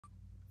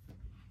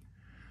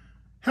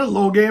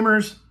Hello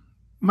gamers,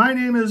 my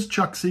name is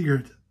Chuck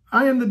Siegert.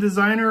 I am the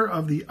designer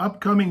of the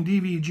upcoming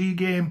DVG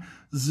game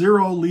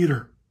Zero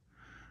Liter.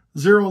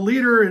 Zero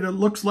Liter, it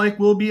looks like,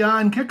 will be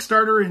on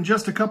Kickstarter in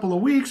just a couple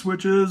of weeks,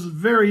 which is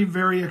very,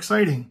 very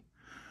exciting.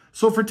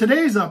 So for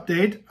today's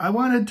update, I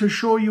wanted to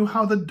show you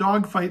how the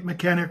dogfight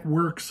mechanic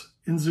works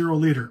in Zero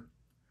Liter.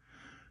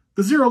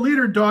 The Zero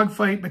Liter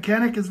dogfight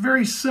mechanic is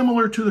very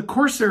similar to the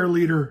Corsair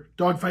Liter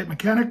dogfight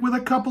mechanic with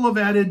a couple of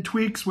added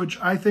tweaks which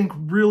I think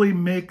really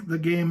make the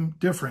game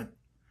different.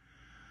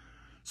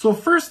 So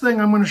first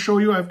thing I'm going to show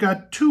you, I've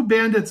got two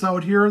bandits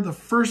out here. The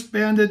first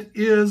bandit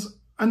is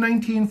a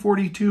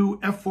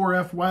 1942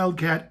 F4F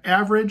Wildcat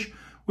average,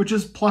 which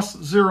is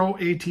 +0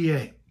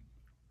 ATA.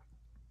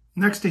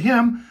 Next to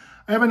him,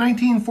 I have a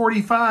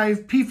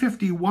 1945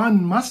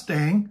 P51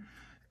 Mustang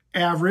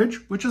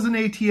average, which is an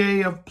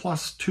ATA of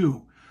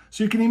 +2.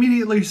 So you can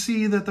immediately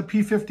see that the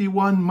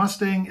P51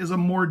 Mustang is a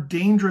more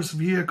dangerous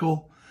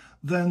vehicle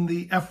than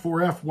the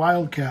F4F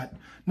Wildcat.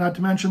 Not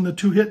to mention the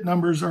two hit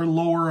numbers are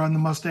lower on the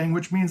Mustang,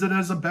 which means it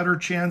has a better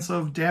chance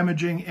of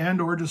damaging and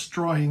or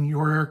destroying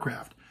your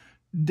aircraft.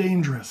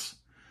 Dangerous.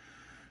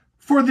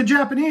 For the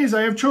Japanese,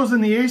 I have chosen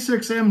the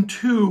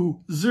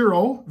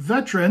A6M2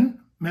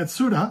 Veteran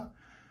Matsuda,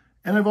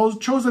 and I've also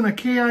chosen a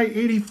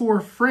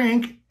Ki-84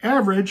 Frank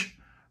average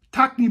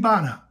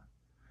Taknibana.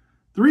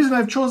 The reason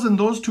I've chosen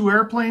those two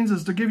airplanes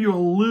is to give you a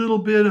little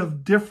bit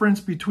of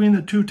difference between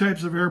the two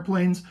types of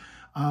airplanes.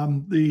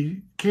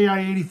 The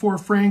Ki-84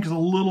 Frank is a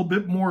little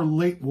bit more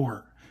late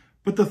war.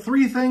 But the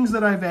three things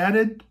that I've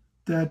added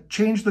that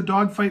change the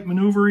dogfight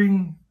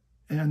maneuvering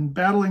and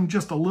battling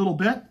just a little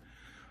bit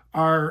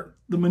are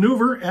the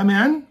maneuver,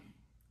 MN,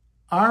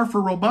 R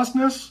for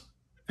robustness,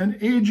 and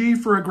AG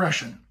for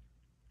aggression.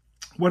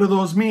 What do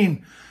those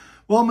mean?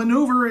 Well,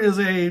 maneuver is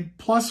a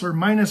plus or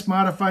minus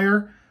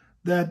modifier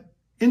that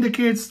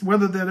indicates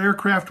whether that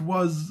aircraft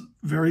was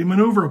very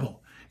maneuverable.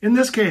 In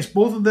this case,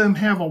 both of them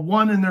have a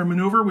 1 in their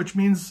maneuver, which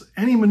means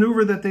any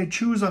maneuver that they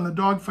choose on the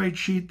dogfight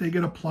sheet, they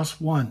get a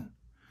 +1.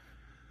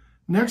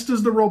 Next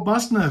is the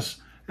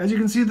robustness. As you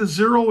can see, the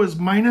 0 is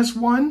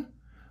 -1.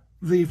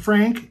 The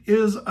Frank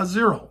is a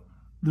 0.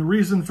 The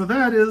reason for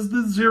that is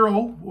the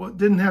 0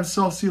 didn't have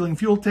self-sealing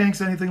fuel tanks,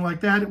 anything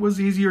like that. It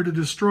was easier to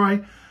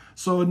destroy.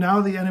 So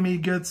now the enemy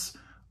gets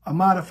a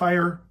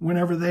modifier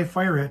whenever they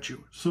fire at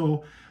you.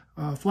 So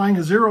flying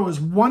a 0 is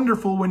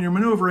wonderful when you're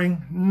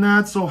maneuvering,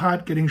 not so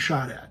hot getting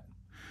shot at.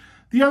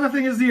 The other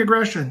thing is the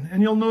aggression,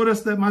 and you'll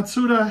notice that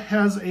Matsuda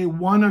has a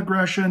 1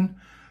 aggression,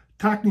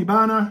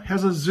 Taknibana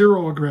has a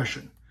 0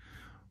 aggression.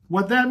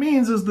 What that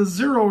means is the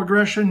 0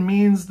 aggression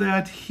means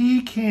that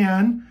he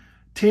can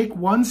take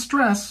 1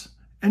 stress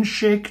and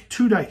shake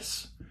 2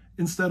 dice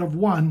instead of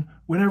 1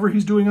 whenever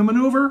he's doing a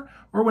maneuver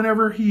or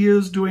whenever he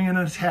is doing an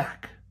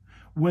attack.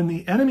 When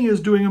the enemy is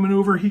doing a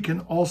maneuver, he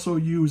can also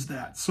use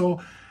that. So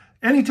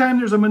anytime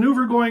there's a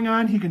maneuver going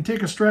on, he can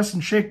take a stress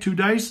and shake 2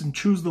 dice and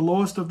choose the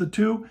lowest of the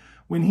 2.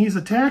 When he's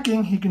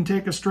attacking, he can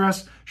take a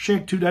stress,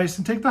 shake 2 dice,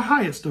 and take the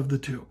highest of the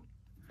 2.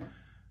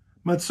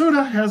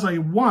 Matsuda has a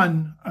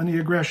 1 on the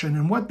aggression,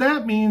 and what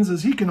that means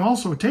is he can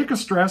also take a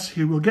stress,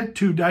 he will get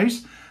 2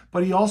 dice,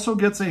 but he also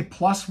gets a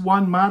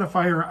 +1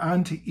 modifier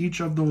onto each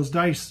of those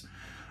dice,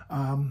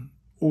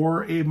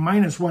 or a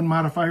 -1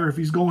 modifier if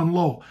he's going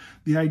low.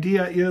 The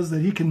idea is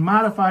that he can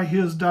modify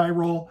his die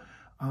roll,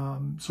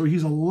 so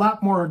he's a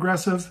lot more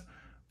aggressive,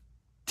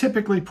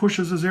 typically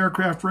pushes his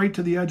aircraft right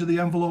to the edge of the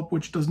envelope,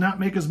 which does not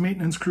make his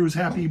maintenance crews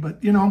happy,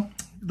 but you know,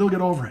 they'll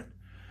get over it.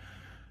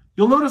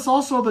 You'll notice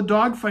also the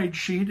dogfight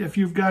sheet. If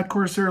you've got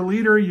Corsair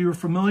Liter, you're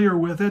familiar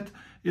with it.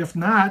 If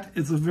not,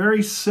 it's a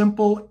very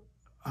simple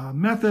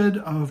method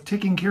of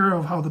taking care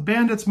of how the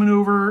bandits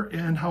maneuver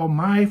and how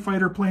my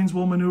fighter planes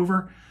will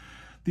maneuver.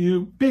 The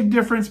big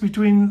difference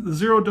between the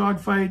Zero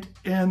dogfight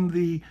and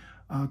the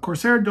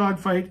Corsair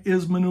dogfight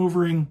is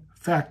maneuvering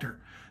factor.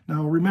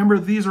 Now remember,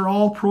 these are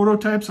all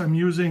prototypes. I'm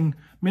using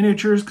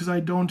miniatures because I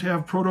don't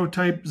have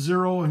prototype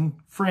Zero and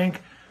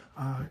Frank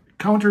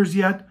counters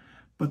yet.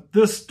 But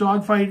this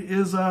dogfight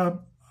is a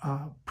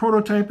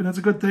prototype, and it's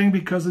a good thing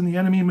because in the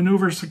enemy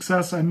maneuver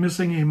success, I'm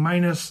missing a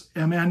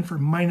 -MN for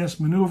minus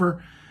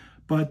maneuver.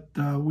 But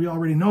we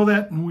already know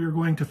that, and we're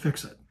going to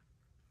fix it.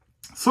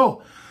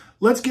 So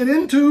let's get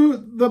into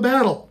the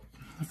battle.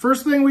 The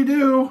first thing we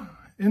do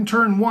in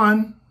turn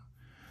 1,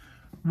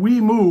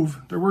 we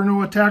move. There were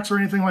no attacks or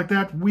anything like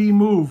that. We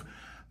move.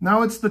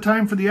 Now it's the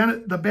time for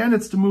the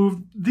bandits to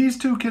move. These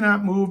two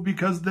cannot move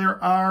because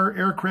there are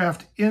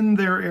aircraft in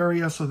their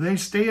area, so they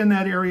stay in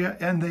that area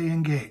and they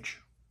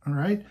engage. All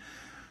right.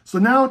 So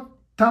now,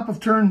 top of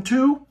turn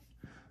 2,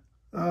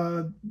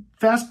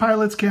 fast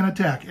pilots can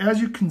attack.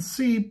 As you can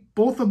see,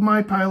 both of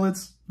my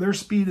pilots, their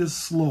speed is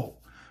slow,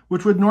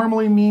 which would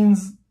normally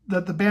means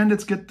that the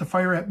bandits get to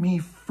fire at me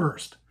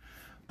first.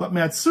 But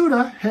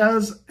Matsuda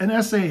has an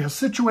SA, a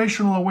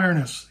situational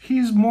awareness.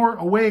 He's more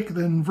awake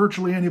than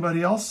virtually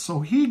anybody else,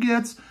 so he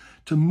gets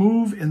to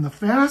move in the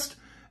fast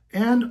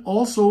and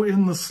also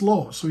in the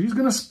slow. So he's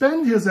going to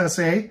spend his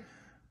SA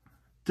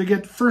to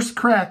get first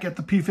crack at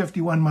the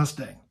P51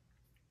 Mustang.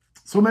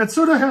 So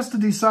Matsuda has to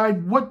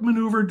decide what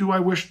maneuver do I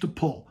wish to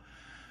pull.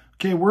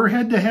 Okay, we're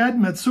head-to-head.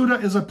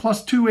 Matsuda is a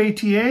 +2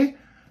 ATA.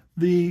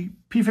 The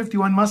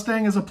P-51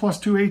 Mustang is a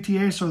 +2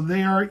 ATA, so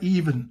they are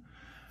even.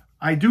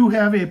 I do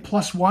have a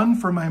 +1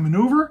 for my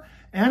maneuver,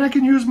 and I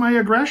can use my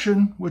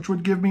aggression, which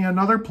would give me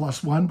another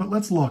 +1, but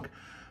let's look.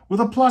 With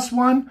a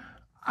 +1,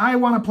 I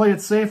want to play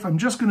it safe. I'm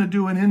just going to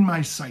do an in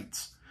my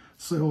sights.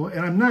 So,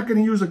 and I'm not going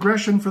to use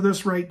aggression for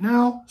this right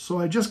now, so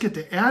I just get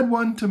to add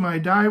 1 to my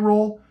die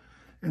roll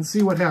and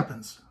see what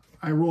happens.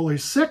 I roll a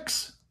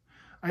 6.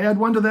 I add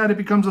 1 to that, it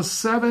becomes a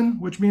 7,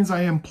 which means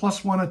I am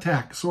 +1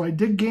 attack. So I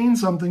did gain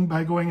something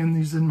by going in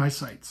these in my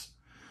sights.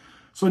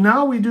 So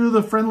now we do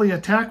the friendly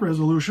attack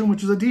resolution,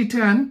 which is a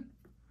D10,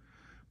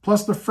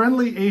 plus the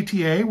friendly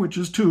ATA, which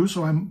is 2,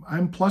 so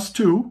I'm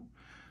 +2,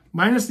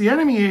 minus the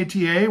enemy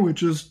ATA,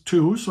 which is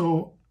 2,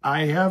 so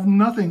I have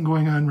nothing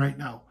going on right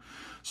now.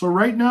 So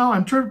right now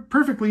I'm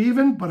perfectly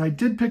even, but I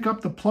did pick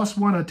up the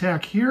 +1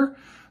 attack here,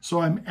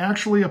 so I'm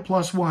actually a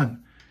 +1.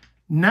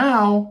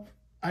 Now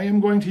I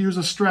am going to use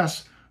a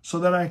stress so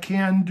that I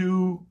can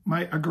do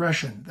my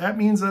aggression. That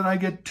means that I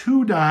get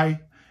 2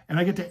 die, and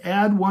I get to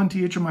add 1 to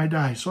each of my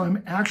die. So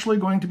I'm actually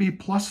going to be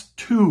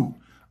 +2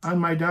 on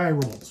my die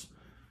rolls.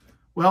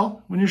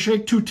 Well, when you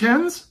shake 2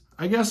 10s,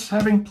 I guess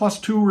having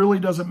 +2 really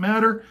doesn't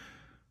matter.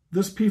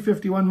 This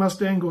P-51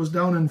 Mustang goes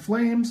down in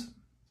flames,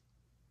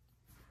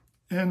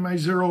 and my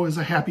 0 is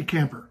a happy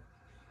camper.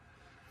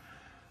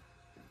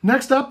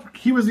 Next up,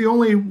 he was the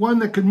only one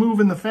that could move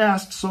in the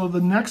fast, so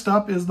the next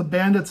up is the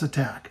Bandits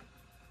attack.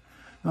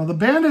 Now the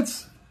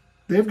Bandits,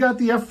 they've got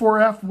the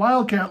F4F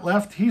Wildcat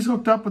left. He's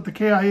hooked up with the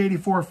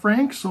KI-84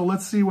 Frank, so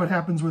let's see what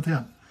happens with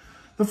him.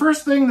 The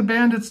first thing the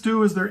Bandits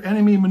do is their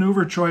enemy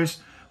maneuver choice,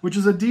 which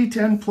is a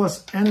D10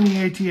 plus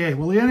enemy ATA.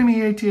 Well, the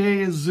enemy ATA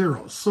is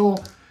 0,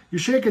 so you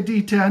shake a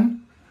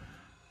D10.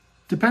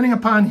 Depending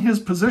upon his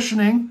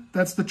positioning,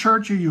 that's the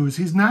chart you use.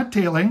 He's not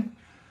tailing.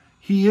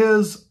 He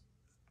is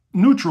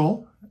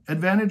neutral,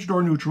 advantaged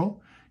or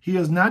neutral. He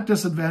is not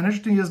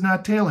disadvantaged. He is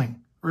not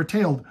tailing or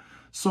tailed.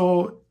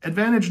 So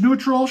advantage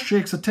neutral,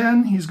 shakes a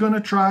 10. He's going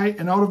to try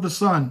an out of the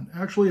sun.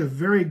 Actually a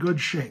very good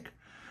shake.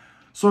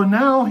 So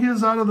now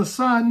his out of the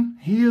sun,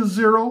 he is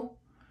 0.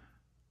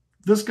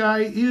 This guy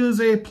is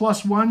a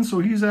 +1, so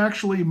he's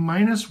actually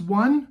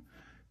 -1.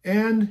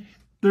 And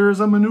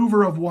there's a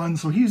maneuver of 1,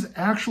 so he's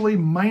actually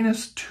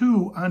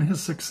 -2 on his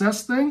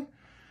success thing.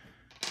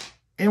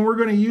 And we're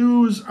going to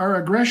use our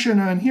aggression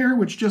on here,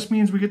 which just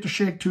means we get to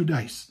shake 2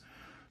 dice.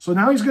 So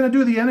now he's going to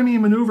do the enemy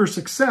maneuver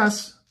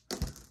success,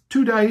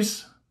 2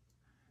 dice,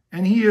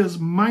 and he is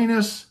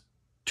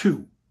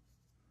 -2.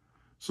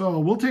 So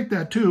we'll take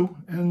that 2,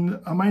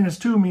 and a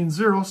 -2 means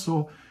 0,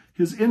 so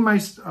his in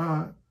my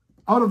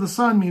out of the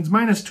sun means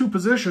 -2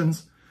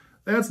 positions.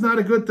 That's not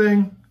a good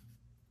thing.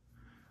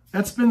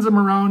 That spins him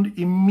around,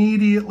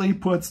 immediately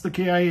puts the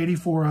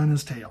KI-84 on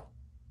his tail.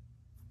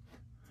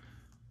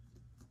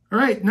 All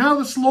right, now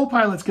the slow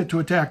pilots get to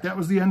attack. That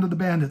was the end of the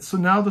Bandits. So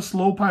now the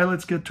slow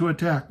pilots get to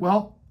attack.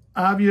 Well,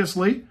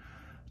 obviously,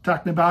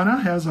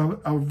 Taknibana has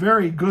a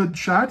very good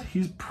shot.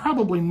 He's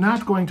probably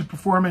not going to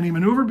perform any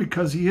maneuver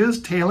because he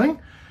is tailing.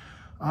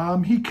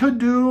 He could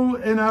do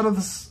an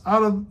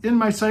in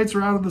my sights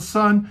or out of the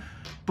sun,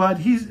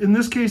 but in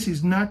this case,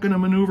 he's not going to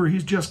maneuver.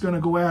 He's just going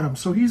to go at him.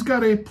 So he's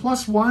got a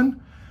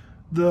 +1.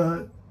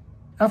 The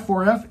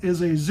F4F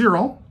is a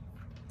 0.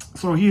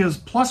 So he is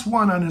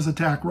 +1 on his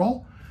attack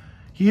roll.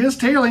 He is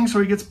tailing, so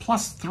he gets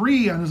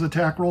 +3 on his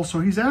attack roll. So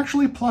he's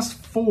actually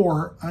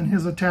 +4 on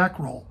his attack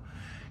roll.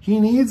 He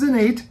needs an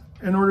 8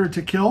 in order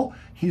to kill.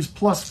 He's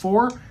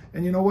 +4,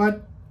 and you know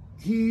what?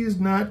 He's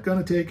not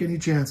going to take any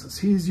chances.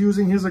 He's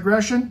using his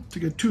aggression to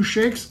get 2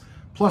 shakes,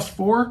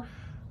 +4,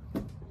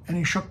 and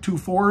he shook 2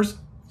 4s.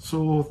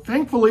 So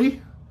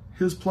thankfully,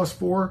 his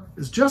 +4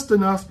 is just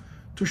enough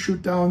to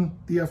shoot down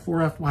the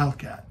F4F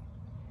Wildcat.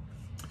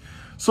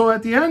 So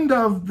at the end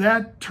of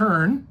that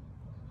turn,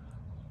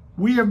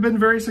 we have been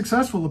very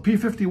successful. The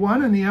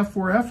P-51 and the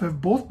F4F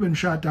have both been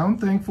shot down.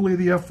 Thankfully,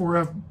 the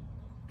F4F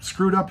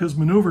screwed up his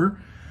maneuver,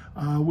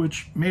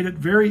 which made it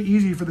very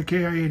easy for the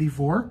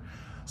KI-84.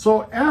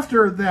 So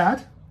after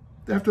that,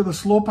 after the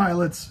slow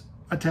pilots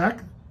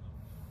attack,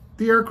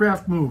 the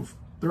aircraft move.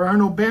 There are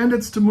no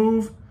bandits to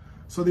move,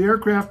 so the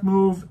aircraft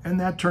move, and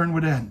that turn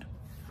would end.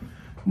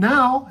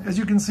 Now, as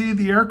you can see,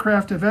 the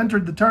aircraft have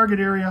entered the target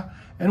area,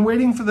 and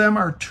waiting for them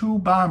are 2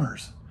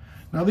 bombers.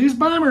 Now, these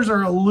bombers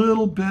are a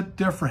little bit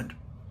different.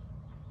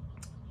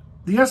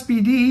 The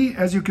SBD,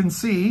 as you can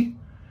see,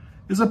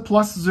 is a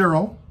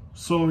 +0,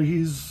 so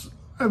he's,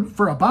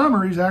 for a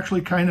bomber, he's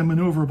actually kind of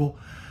maneuverable.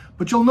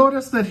 But you'll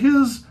notice that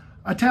his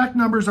attack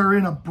numbers are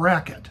in a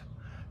bracket.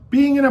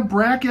 Being in a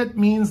bracket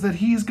means that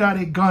he's got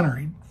a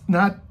gunner,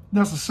 not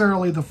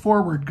necessarily the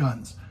forward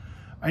guns.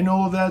 I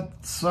know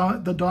that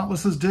the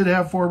Dauntlesses did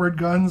have forward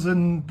guns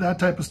and that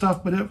type of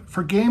stuff, but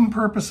for game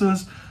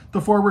purposes,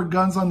 the forward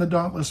guns on the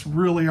Dauntless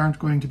really aren't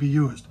going to be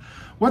used.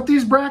 What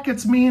these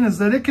brackets mean is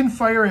that it can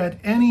fire at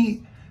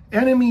any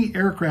enemy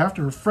aircraft,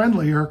 or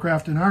friendly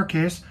aircraft in our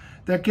case,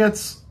 that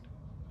gets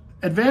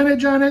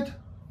advantage on it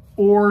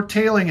or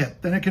tailing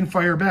it, then it can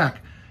fire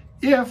back.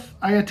 If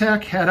I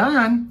attack head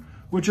on,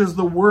 which is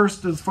the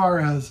worst as far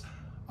as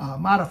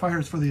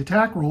modifiers for the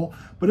attack roll,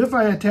 but if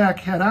I attack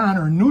head on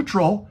or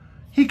neutral,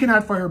 he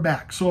cannot fire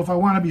back. So if I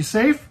want to be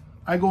safe,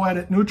 I go at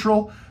it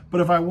neutral,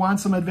 but if I want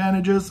some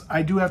advantages,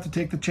 I do have to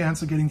take the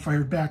chance of getting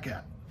fired back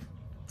at.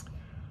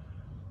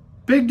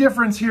 Big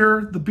difference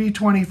here, the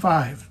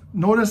B25.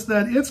 Notice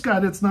that it's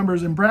got its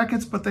numbers in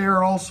brackets, but they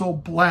are also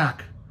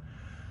black.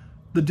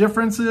 The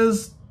difference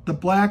is the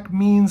black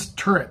means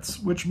turrets,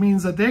 which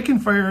means that they can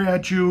fire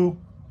at you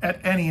at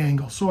any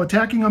angle. So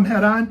attacking them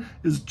head on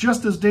is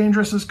just as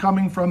dangerous as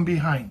coming from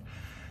behind.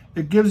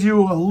 It gives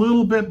you a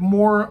little bit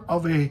more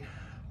of a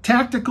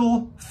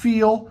tactical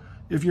feel.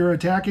 If you're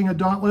attacking a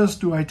Dauntless,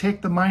 do I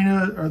take the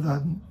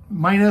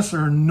minus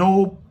or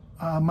no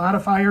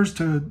modifiers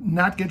to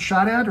not get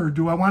shot at, or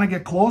do I want to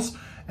get close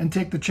and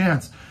take the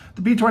chance?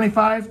 The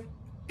B25,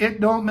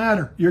 it don't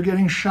matter. You're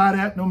getting shot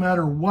at no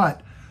matter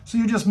what. So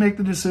you just make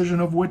the decision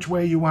of which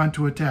way you want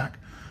to attack.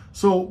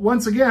 So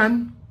once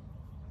again,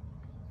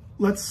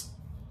 let's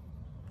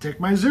take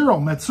my 0.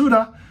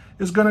 Matsuda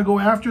is going to go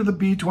after the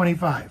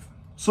B25.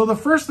 So the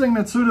first thing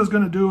Matsuda is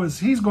going to do is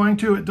he's going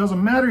to, it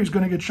doesn't matter, he's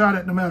going to get shot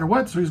at no matter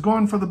what, so he's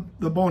going for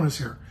the bonus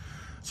here.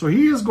 So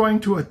he is going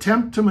to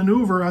attempt to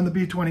maneuver on the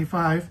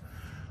B25.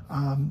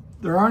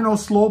 There are no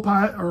slow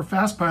or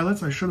fast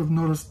pilots. I should have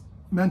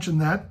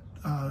mentioned that.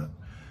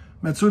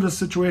 Matsuda's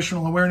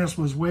situational awareness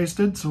was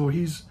wasted, so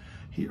used,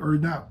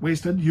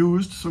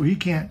 so he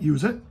can't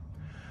use it.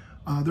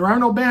 There are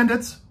no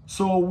bandits,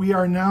 so we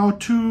are now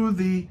to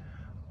the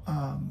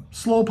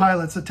slow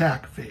pilot's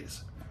attack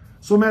phase.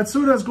 So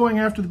Matsuda is going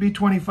after the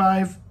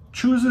B25,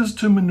 chooses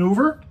to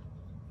maneuver.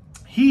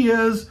 He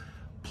is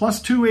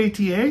 +2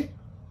 ATA,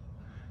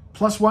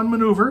 +1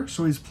 maneuver,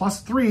 so he's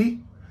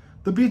 +3.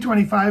 The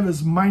B25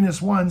 is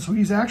 -1, so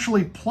he's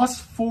actually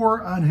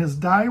 +4 on his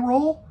die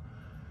roll.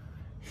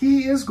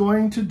 He is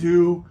going to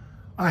do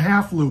a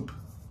half loop.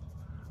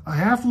 A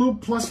half loop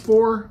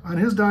 +4 on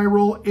his die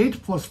roll. 8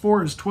 +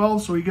 4 is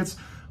 12, so he gets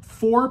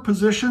 4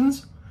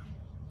 positions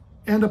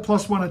and a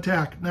 +1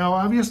 attack. Now,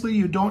 obviously,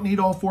 you don't need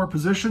all 4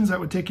 positions.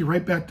 That would take you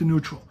right back to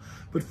neutral.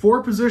 But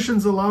 4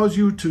 positions allows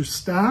you to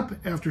stop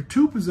after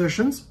 2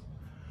 positions.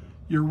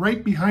 You're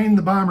right behind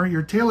the bomber.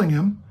 You're tailing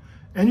him,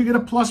 and you get a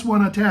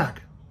 +1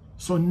 attack.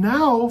 So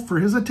now, for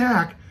his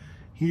attack,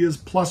 he is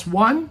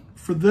 +1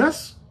 for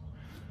this.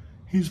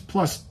 He's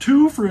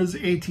 +2 for his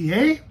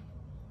ATA.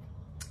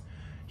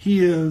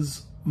 He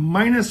is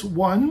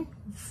 -1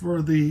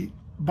 for the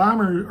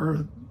bomber,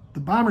 or the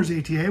bomber's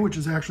ATA, which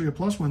is actually a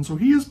 +1. So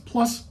he is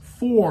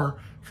 +4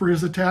 for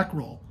his attack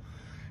roll.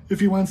 If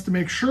he wants to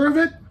make sure of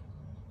it,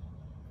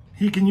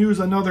 he can use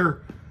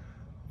another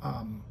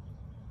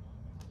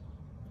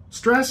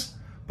stress,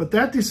 but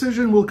that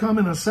decision will come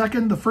in a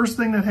second. The first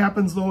thing that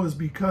happens, though, is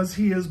because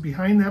he is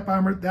behind that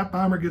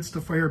bomber gets to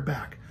fire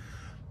back.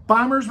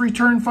 Bombers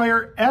return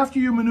fire after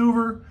you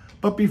maneuver,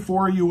 but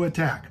before you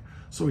attack.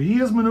 So he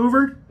is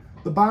maneuvered.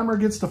 The bomber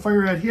gets to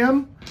fire at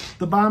him.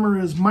 The bomber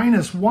is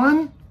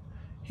 -1.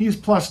 He's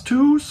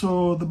 +2,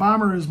 so the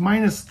bomber is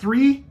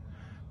 -3.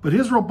 But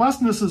his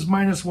robustness is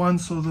 -1,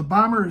 so the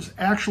bomber is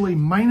actually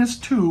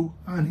 -2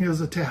 on his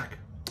attack.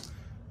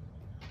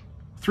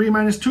 3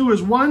 - 2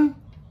 is 1.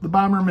 The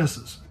bomber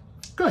misses.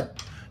 Good.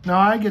 Now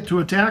I get to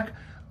attack.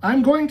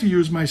 I'm going to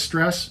use my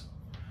stress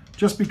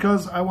just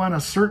because I want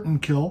a certain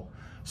kill.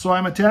 So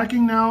I'm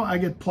attacking now. I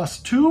get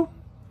 +2.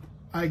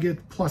 I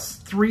get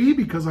 +3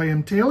 because I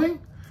am tailing.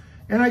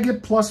 And I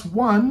get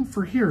 +1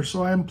 for here.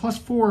 So I am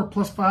 +4,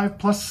 +5,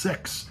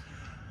 +6.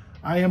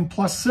 I am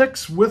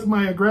 +6 with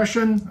my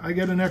aggression. I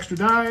get an extra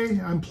die.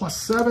 I'm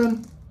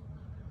 +7.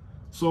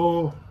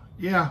 So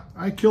yeah,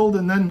 I killed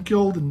and then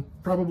killed and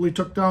probably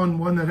took down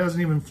one that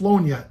hasn't even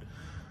flown yet.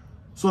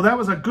 So that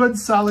was a good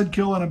solid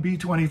kill on a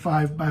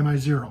B25 by my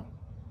 0.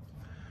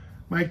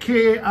 My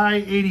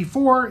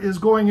KI-84 is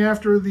going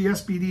after the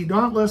SPD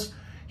Dauntless.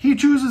 He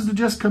chooses to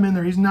just come in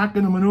there. He's not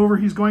going to maneuver.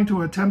 He's going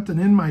to attempt an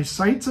in my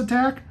sights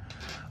attack.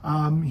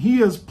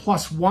 He is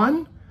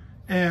 +1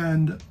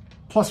 and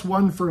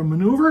 +1 for a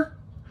maneuver.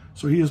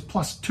 So he is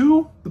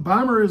 +2. The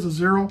bomber is a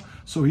 0,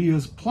 so he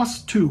is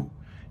 +2.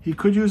 He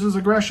could use his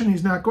aggression.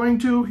 He's not going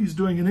to. He's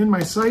doing an in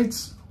my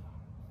sights.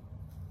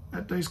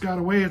 That dice got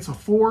away. It's a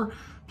 4.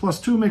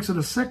 +2 makes it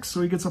a 6,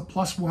 so he gets a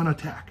 +1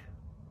 attack.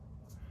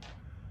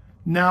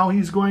 Now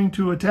he's going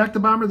to attack the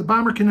bomber. The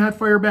bomber cannot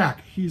fire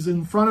back. He's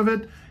in front of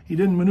it. He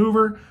didn't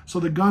maneuver, so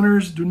the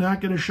gunners do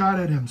not get a shot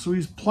at him. So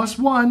he's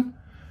 +1.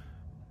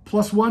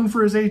 +1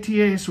 for his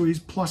ATA, so he's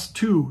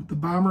 +2. The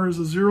bomber is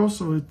a 0,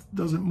 so it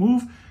doesn't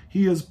move.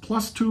 He is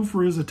 +2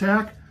 for his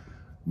attack.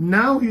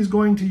 Now he's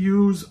going to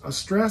use a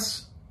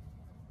stress.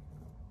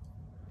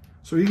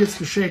 So he gets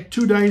to shake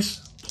 2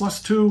 dice,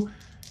 +2.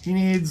 He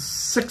needs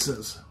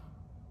 6s.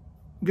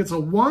 Gets a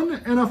 1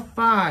 and a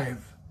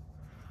 5.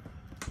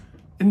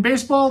 In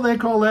baseball, they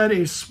call that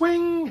a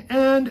swing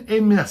and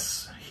a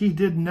miss. He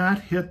did not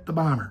hit the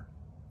bomber.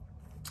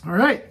 All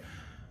right.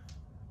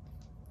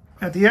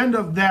 At the end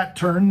of that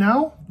turn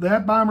now,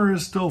 that bomber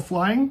is still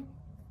flying.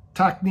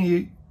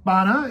 Takni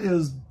Bana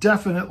is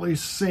definitely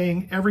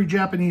saying every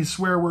Japanese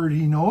swear word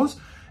he knows,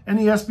 and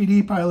the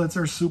SPD pilots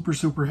are super,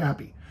 super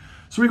happy.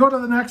 So we go to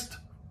the next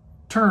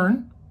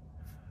turn.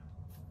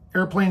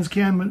 Airplanes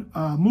can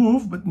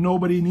move, but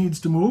nobody needs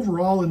to move.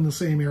 We're all in the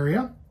same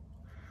area.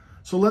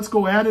 So let's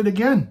go at it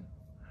again.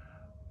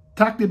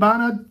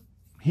 Taknibana,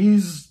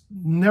 he's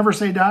never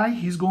say die.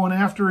 He's going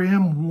after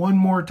him one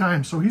more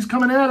time. So he's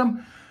coming at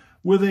him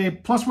with a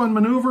 +1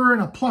 maneuver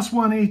and a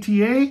 +1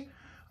 ATA.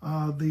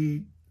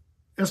 The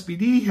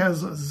SPD has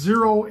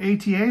 0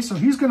 ATA, so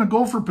he's going to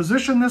go for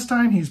position this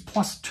time. He's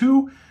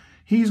 +2.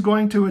 He's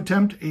going to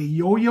attempt a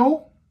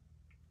yo-yo.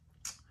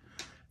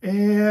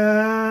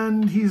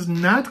 And he's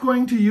not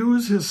going to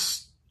use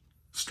his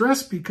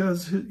stress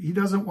because he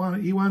doesn't want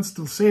it. He wants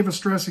to save a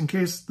stress in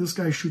case this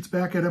guy shoots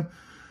back at him.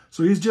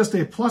 So he's just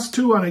a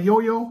 +2 on a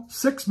yo-yo.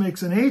 6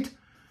 makes an 8.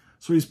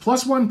 So he's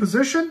 +1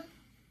 position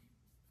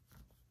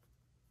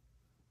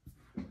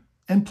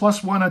and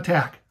 +1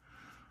 attack.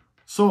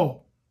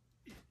 So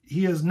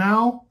he is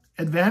now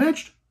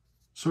advantaged.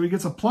 So he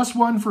gets a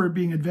 +1 for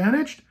being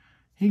advantaged.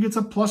 He gets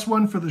a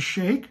 +1 for the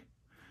shake.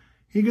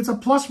 He gets a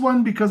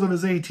 +1 because of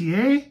his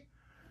ATA.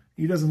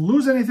 He doesn't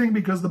lose anything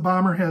because the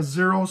bomber has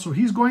 0, so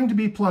he's going to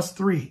be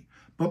 +3.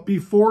 But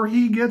before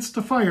he gets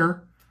to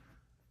fire,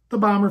 the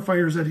bomber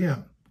fires at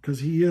him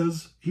because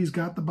he's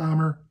got the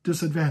bomber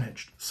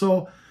disadvantaged.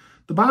 So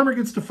the bomber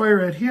gets to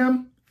fire at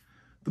him.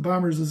 The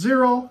bomber is a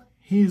 0.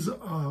 He's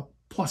a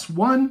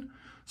 +1.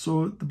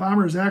 So the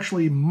bomber is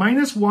actually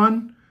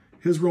 -1.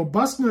 His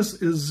robustness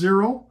is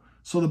 0.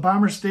 So the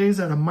bomber stays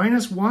at a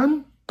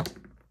 -1.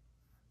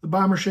 The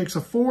bomber shakes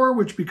a 4,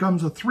 which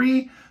becomes a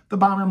 3. The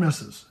bomber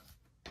misses.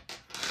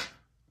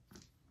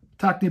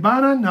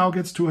 Taknibana now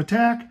gets to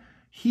attack.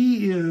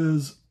 He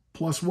is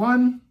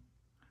 +1,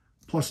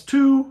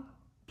 +2,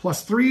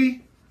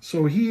 +3.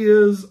 So he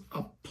is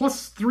a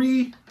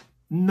 +3,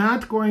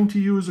 not going to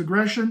use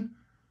aggression.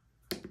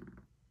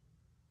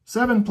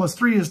 7 +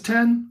 3 is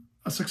 10.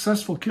 A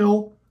successful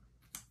kill.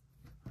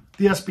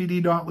 The SPD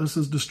Dauntless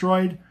is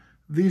destroyed.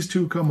 These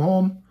two come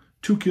home.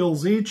 2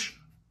 kills each.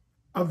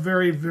 A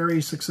very,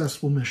 very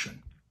successful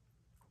mission.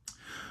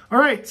 All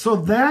right, so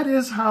that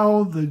is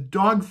how the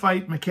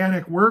dogfight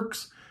mechanic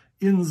works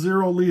in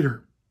Zero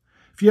Leader.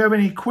 If you have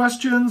any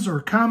questions or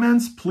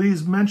comments,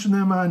 please mention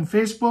them on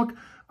Facebook.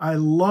 I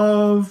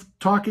love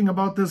talking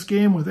about this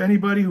game with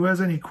anybody who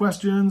has any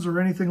questions or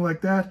anything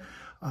like that.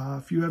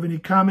 If you have any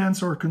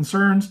comments or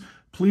concerns,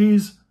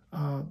 please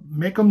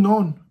make them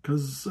known,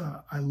 because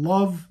I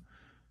love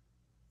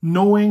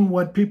knowing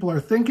what people are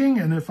thinking,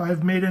 and if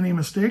I've made any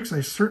mistakes,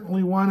 I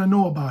certainly want to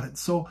know about it.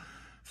 So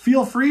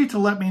feel free to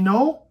let me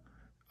know.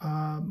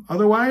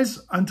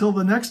 Otherwise, until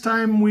the next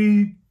time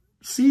we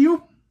see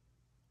you,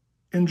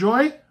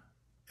 enjoy,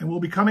 and we'll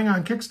be coming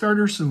on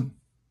Kickstarter soon.